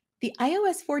The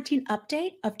iOS 14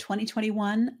 update of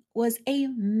 2021 was a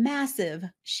massive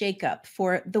shakeup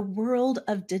for the world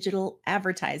of digital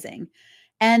advertising,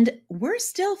 and we're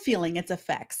still feeling its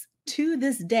effects to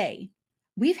this day.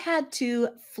 We've had to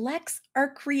flex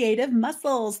our creative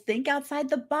muscles, think outside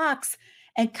the box,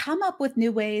 and come up with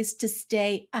new ways to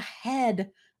stay ahead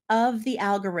of the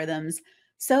algorithms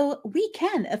so we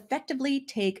can effectively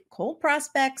take cold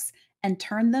prospects and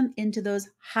turn them into those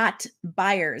hot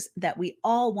buyers that we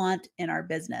all want in our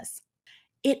business.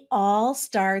 It all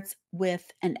starts with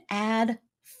an ad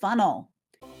funnel.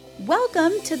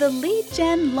 Welcome to the Lead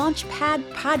Gen Launchpad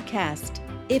podcast.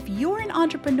 If you're an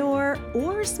entrepreneur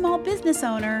or small business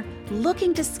owner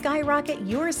looking to skyrocket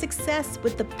your success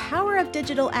with the power of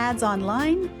digital ads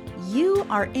online, you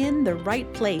are in the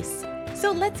right place.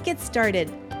 So let's get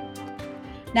started.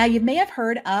 Now, you may have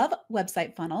heard of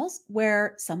website funnels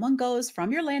where someone goes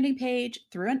from your landing page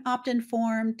through an opt-in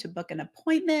form to book an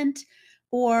appointment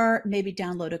or maybe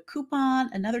download a coupon,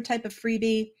 another type of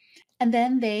freebie, and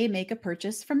then they make a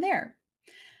purchase from there.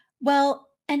 Well,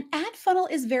 an ad funnel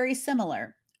is very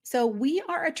similar. So we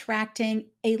are attracting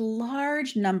a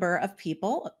large number of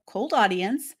people, a cold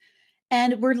audience,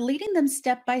 and we're leading them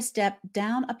step by step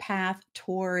down a path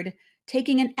toward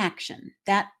taking an action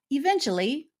that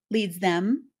eventually leads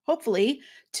them, hopefully,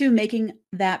 to making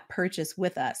that purchase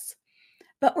with us.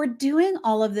 But we're doing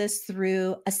all of this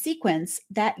through a sequence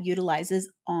that utilizes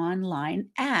online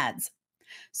ads.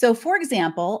 So, for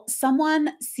example,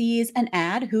 someone sees an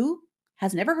ad who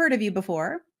has never heard of you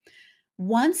before.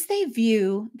 Once they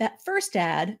view that first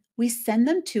ad, we send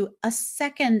them to a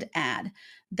second ad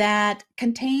that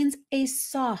contains a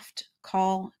soft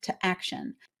call to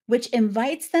action, which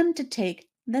invites them to take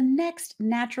the next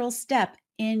natural step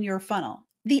in your funnel.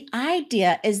 The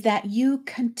idea is that you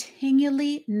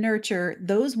continually nurture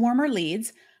those warmer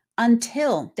leads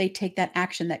until they take that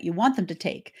action that you want them to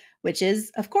take, which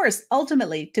is, of course,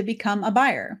 ultimately to become a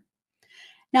buyer.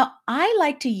 Now, I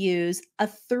like to use a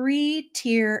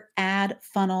 3-tier ad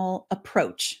funnel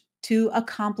approach to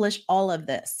accomplish all of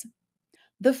this.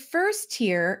 The first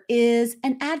tier is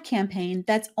an ad campaign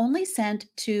that's only sent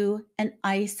to an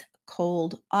ice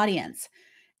cold audience.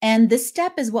 And this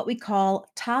step is what we call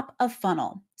top of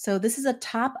funnel. So, this is a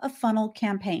top of funnel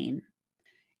campaign.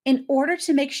 In order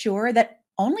to make sure that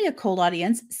only a cold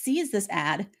audience sees this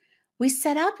ad, we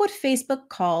set up what Facebook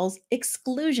calls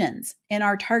exclusions in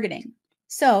our targeting.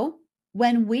 So,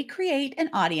 when we create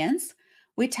an audience,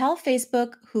 we tell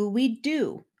Facebook who we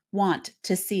do want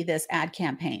to see this ad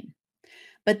campaign.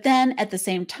 But then at the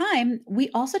same time, we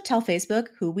also tell Facebook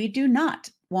who we do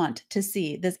not want to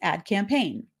see this ad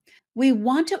campaign. We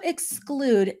want to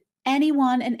exclude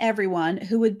anyone and everyone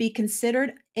who would be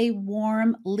considered a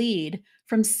warm lead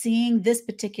from seeing this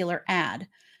particular ad.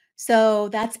 So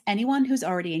that's anyone who's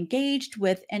already engaged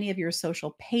with any of your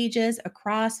social pages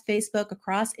across Facebook,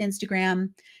 across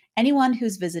Instagram, anyone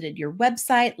who's visited your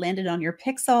website, landed on your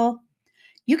pixel.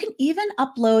 You can even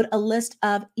upload a list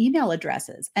of email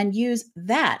addresses and use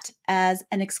that as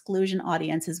an exclusion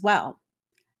audience as well.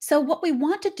 So, what we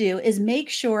want to do is make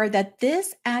sure that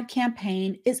this ad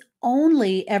campaign is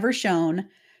only ever shown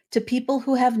to people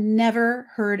who have never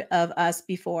heard of us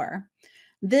before.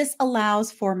 This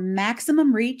allows for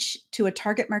maximum reach to a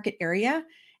target market area,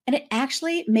 and it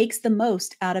actually makes the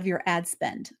most out of your ad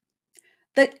spend.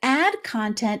 The ad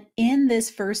content in this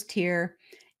first tier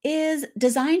is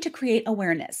designed to create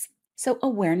awareness. So,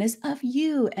 awareness of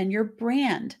you and your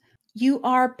brand. You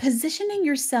are positioning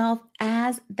yourself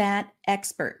as that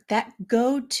expert, that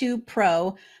go to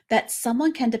pro that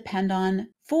someone can depend on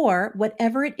for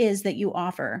whatever it is that you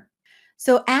offer.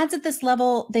 So, ads at this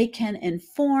level, they can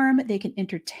inform, they can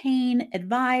entertain,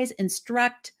 advise,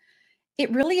 instruct.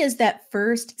 It really is that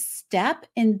first step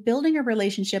in building a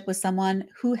relationship with someone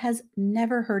who has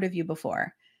never heard of you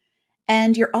before.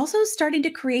 And you're also starting to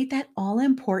create that all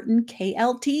important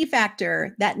KLT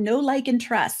factor, that know, like, and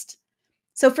trust.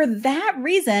 So, for that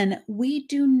reason, we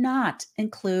do not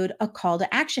include a call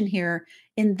to action here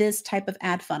in this type of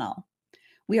ad funnel.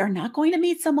 We are not going to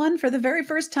meet someone for the very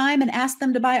first time and ask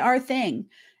them to buy our thing,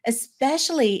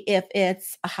 especially if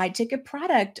it's a high ticket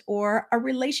product or a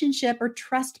relationship or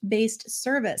trust based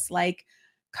service like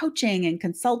coaching and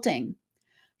consulting.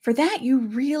 For that, you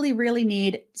really, really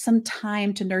need some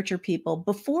time to nurture people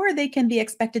before they can be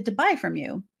expected to buy from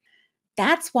you.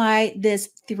 That's why this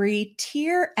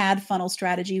 3-tier ad funnel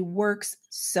strategy works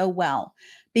so well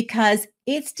because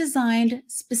it's designed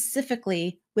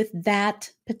specifically with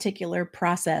that particular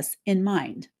process in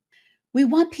mind. We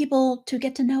want people to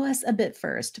get to know us a bit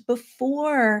first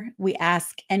before we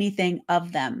ask anything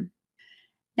of them.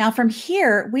 Now, from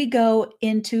here, we go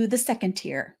into the second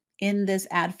tier. in this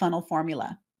ad funnel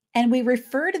formula. And we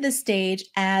refer to this stage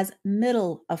as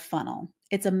middle of funnel.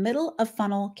 It's a middle of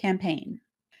funnel campaign.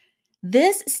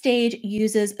 This stage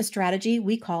uses a strategy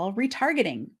we call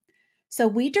retargeting. So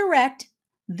we direct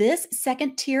this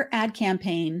second tier ad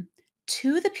campaign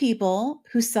to the people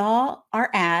who saw our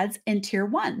ads in tier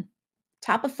one,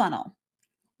 top of funnel.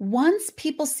 Once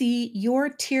people see your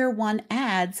tier one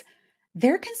ads,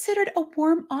 they're considered a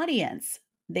warm audience.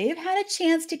 They've had a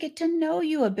chance to get to know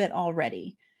you a bit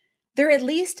already. They're at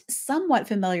least somewhat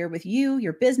familiar with you,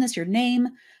 your business, your name,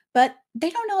 but they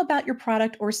don't know about your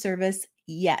product or service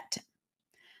yet.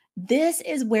 This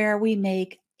is where we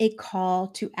make a call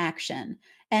to action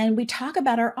and we talk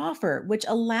about our offer, which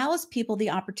allows people the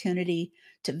opportunity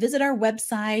to visit our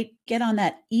website, get on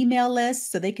that email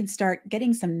list so they can start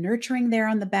getting some nurturing there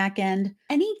on the back end.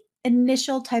 Any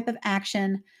initial type of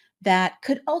action that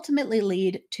could ultimately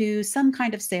lead to some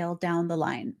kind of sale down the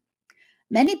line.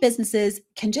 Many businesses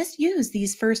can just use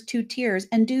these first two tiers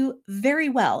and do very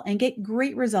well and get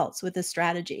great results with this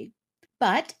strategy.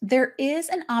 But there is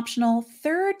an optional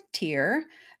third tier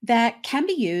that can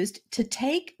be used to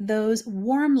take those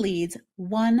warm leads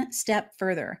one step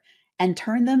further and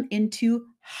turn them into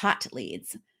hot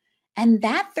leads. And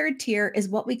that third tier is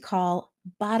what we call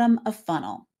bottom of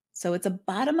funnel. So it's a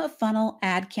bottom of funnel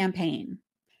ad campaign.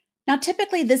 Now,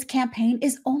 typically, this campaign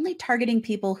is only targeting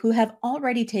people who have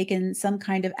already taken some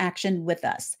kind of action with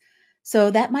us.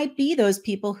 So that might be those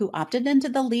people who opted into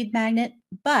the lead magnet,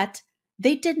 but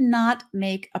they did not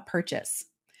make a purchase.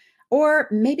 Or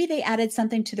maybe they added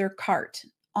something to their cart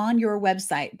on your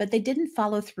website, but they didn't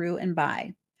follow through and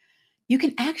buy. You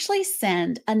can actually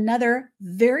send another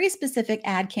very specific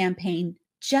ad campaign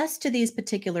just to these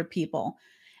particular people.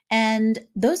 And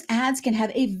those ads can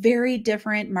have a very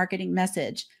different marketing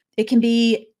message. It can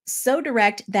be so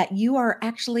direct that you are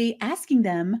actually asking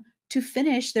them to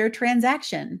finish their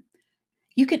transaction.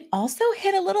 You can also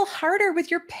hit a little harder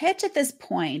with your pitch at this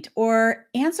point or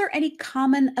answer any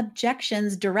common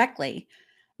objections directly.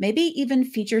 Maybe even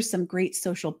feature some great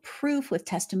social proof with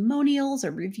testimonials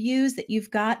or reviews that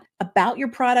you've got about your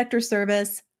product or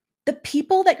service. The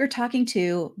people that you're talking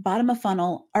to, bottom of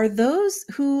funnel, are those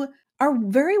who are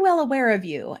very well aware of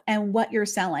you and what you're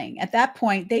selling. At that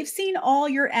point, they've seen all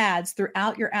your ads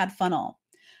throughout your ad funnel,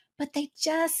 but they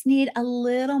just need a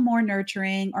little more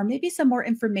nurturing or maybe some more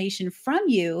information from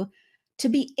you to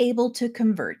be able to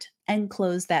convert and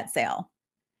close that sale.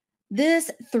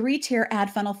 This three-tier ad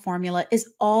funnel formula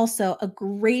is also a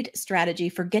great strategy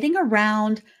for getting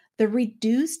around the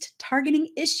reduced targeting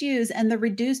issues and the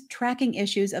reduced tracking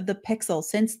issues of the Pixel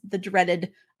since the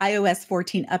dreaded iOS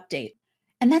 14 update.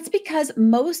 And that's because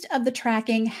most of the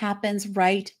tracking happens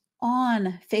right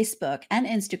on Facebook and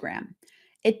Instagram.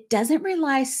 It doesn't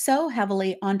rely so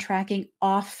heavily on tracking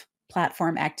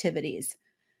off-platform activities,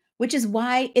 which is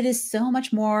why it is so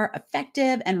much more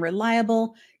effective and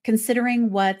reliable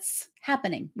considering what's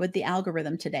happening with the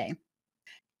algorithm today.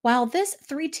 While this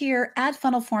three-tier ad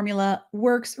funnel formula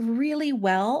works really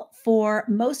well for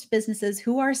most businesses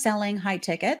who are selling high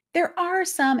ticket, there are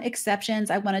some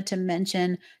exceptions I wanted to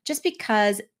mention just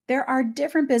because there are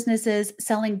different businesses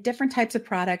selling different types of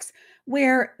products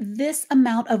where this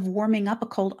amount of warming up a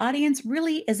cold audience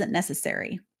really isn't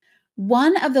necessary.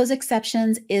 One of those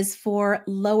exceptions is for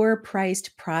lower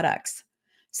priced products.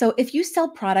 So if you sell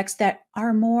products that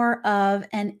are more of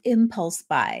an impulse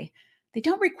buy, they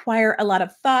don't require a lot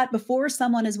of thought before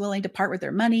someone is willing to part with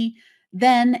their money,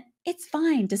 then it's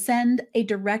fine to send a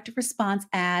direct response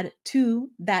ad to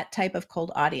that type of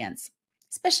cold audience,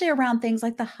 especially around things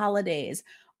like the holidays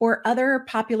or other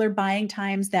popular buying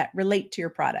times that relate to your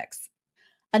products.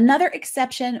 Another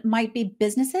exception might be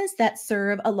businesses that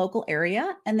serve a local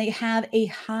area and they have a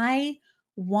high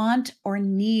want or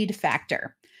need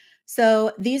factor.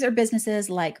 So these are businesses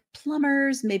like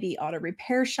plumbers, maybe auto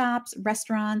repair shops,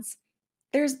 restaurants.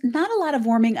 There's not a lot of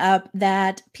warming up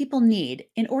that people need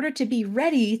in order to be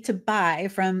ready to buy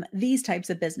from these types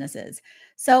of businesses.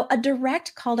 So, a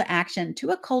direct call to action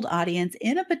to a cold audience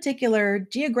in a particular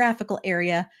geographical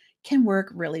area can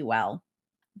work really well.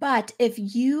 But if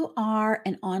you are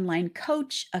an online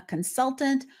coach, a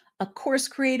consultant, a course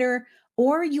creator,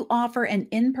 or you offer an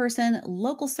in person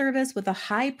local service with a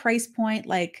high price point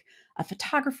like a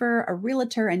photographer, a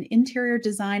realtor, an interior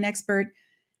design expert,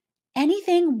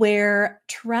 anything where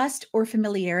trust or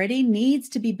familiarity needs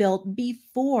to be built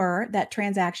before that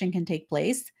transaction can take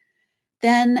place,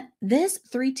 then this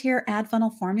three-tier ad funnel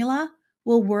formula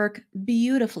will work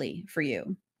beautifully for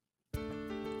you.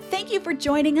 Thank you for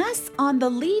joining us on the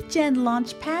Lead Gen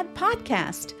Launchpad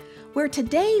podcast. where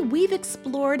today we've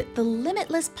explored the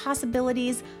limitless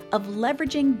possibilities of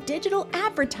leveraging digital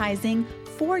advertising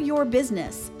for your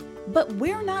business. But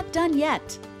we're not done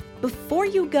yet. Before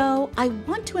you go, I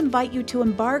want to invite you to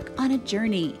embark on a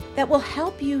journey that will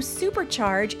help you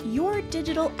supercharge your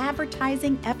digital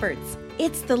advertising efforts.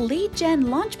 It's the Lead Gen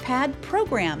Launchpad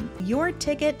program, your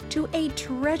ticket to a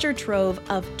treasure trove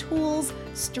of tools,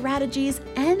 strategies,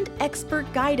 and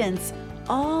expert guidance,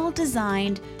 all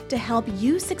designed to help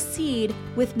you succeed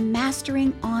with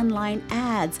mastering online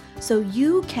ads so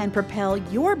you can propel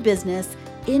your business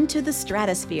into the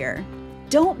stratosphere.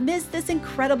 Don't miss this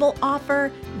incredible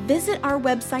offer. Visit our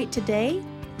website today,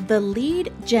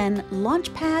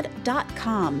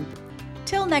 theleadgenlaunchpad.com.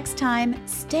 Till next time,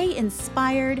 stay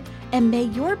inspired and may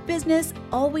your business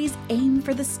always aim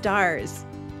for the stars.